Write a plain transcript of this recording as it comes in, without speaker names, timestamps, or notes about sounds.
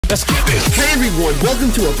Let's get it. Hey everyone,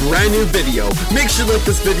 welcome to a brand new video. Make sure to like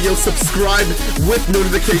this video, subscribe with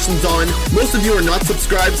notifications on. Most of you are not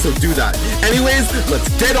subscribed, so do that. Anyways, let's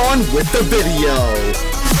get on with the video.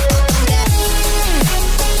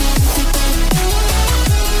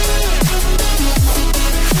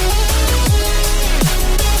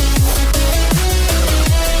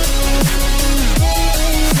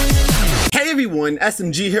 Everyone,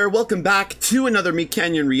 SMG here. Welcome back to another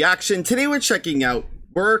MeatCanyon reaction. Today we're checking out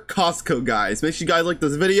Costco, guys. Make sure you guys like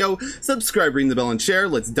this video, subscribe, ring the bell, and share.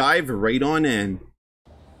 Let's dive right on in.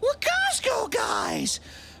 We're Costco, guys.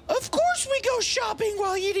 Of course we go shopping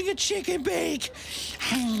while eating a chicken bake.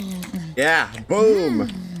 Yeah,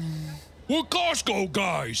 boom. We're Costco,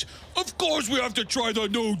 guys. Of course we have to try the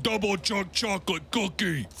new double chunk chocolate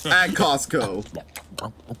cookie. At Costco.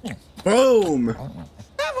 Boom.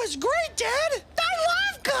 That was great, Dad! I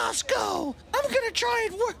love Costco! I'm gonna try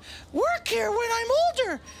and work here when I'm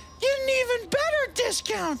older! Get an even better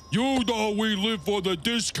discount! You know we live for the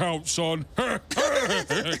discount, son.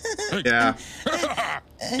 Yeah.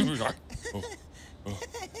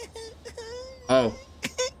 Oh.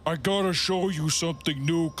 I gotta show you something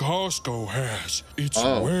new Costco has. It's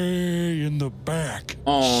way in the back.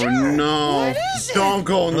 Oh, sure. no. What is it? Don't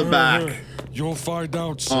go in the back. You'll find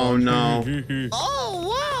out, son. Oh, no. Oh,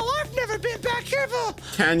 wow! I've never been back here before!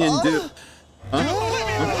 Canyon do. Huh?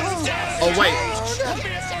 Oh, wait.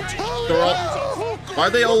 They're all... Why are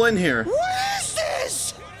they all in here? What is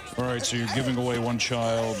this? Alright, so you're giving away one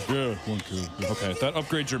child. Yeah, one kid. Okay, that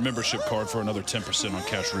upgrades your membership card for another 10% on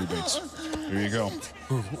cash rebates. Here you go.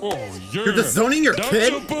 Oh, yeah. You're disowning your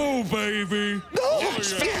kid? That's a boo, baby. Oh,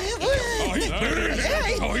 he's a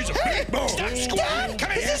big boo. Dad,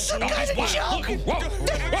 is this some kind of joke?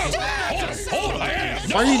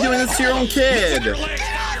 Why are you doing this to your own kid? Get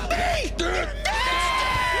off me!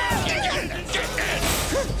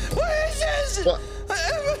 What is this? What?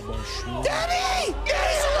 Daddy!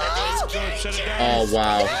 Oh,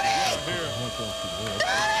 wow.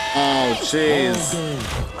 Oh, jeez.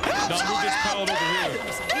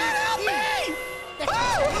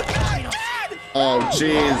 Oh,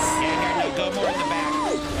 jeez.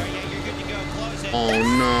 Oh,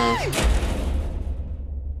 no.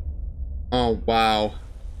 Oh, wow.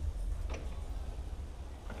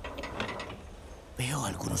 Veo a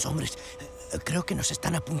algunos hombres. Creo que nos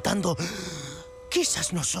están apuntando.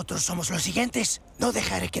 Quizás nosotros somos los siguientes. No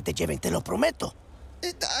dejaré que te lleven, te lo prometo.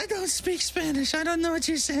 I don't speak Spanish. I don't know what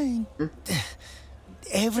you're saying.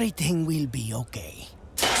 Everything will be okay.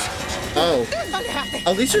 Oh.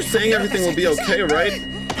 At least you're saying everything will be okay, right?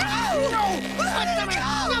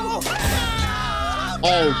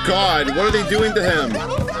 Oh, God. What are they doing to him?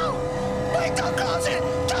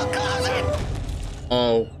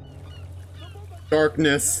 Oh.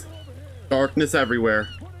 Darkness. Darkness everywhere.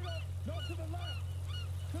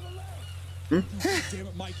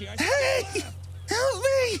 Hey! Help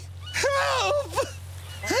me! Help!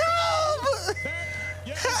 Help!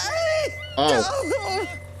 Hey! Oh.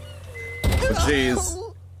 Oh, jeez.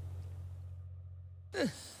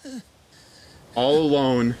 All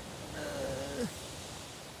alone.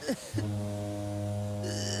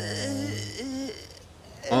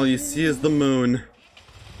 All you see is the moon.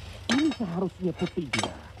 Ini seharusnya putih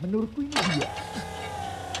dia. Menurutku ini dia.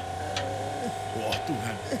 Wah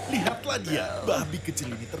Tuhan, lihatlah dia. Babi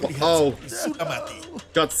kecil ini terlihat sudah mati.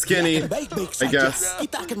 Got skinny, baik-baik I saja. guess.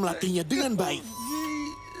 Kita akan melatihnya dengan baik.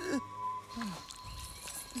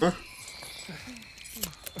 Huh?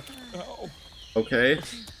 Okay.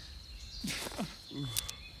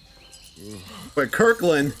 Wait,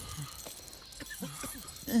 Kirkland.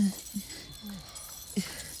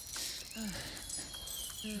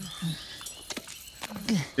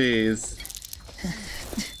 Jeez.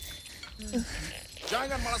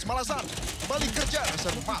 Jangan malas-malasan. Balik kerja.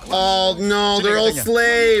 Oh no, they're all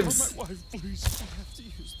slaves.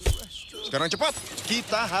 Sekarang cepat.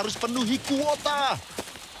 Kita harus penuhi kuota.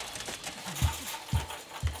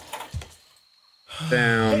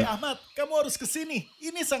 Damn. Hei Ahmad, kamu harus ke sini.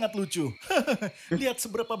 Ini sangat lucu. Lihat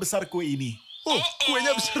seberapa besar kue ini. Oh,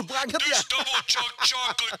 kuenya besar banget ya. This double chunk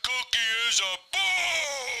chocolate cookie is a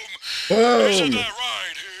boom. Boom. Isn't that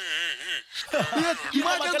right? Lihat,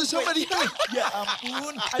 gimana tuh sama dia? Ya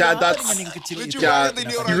ampun. Yeah, Ada apa that's... dengan yang kecil itu? Yeah,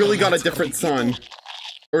 you really got a different son.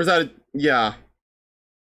 Or is that... Yeah.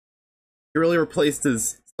 He really replaced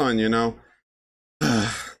his son, you know?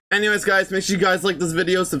 Anyways, guys, make sure you guys like this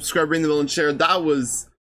video, subscribe, ring the bell, and share. That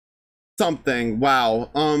was something.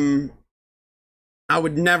 Wow. I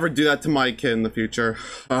would never do that to my kid in the future.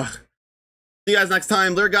 See you guys next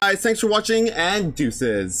time. Later, guys. Thanks for watching, and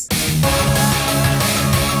deuces.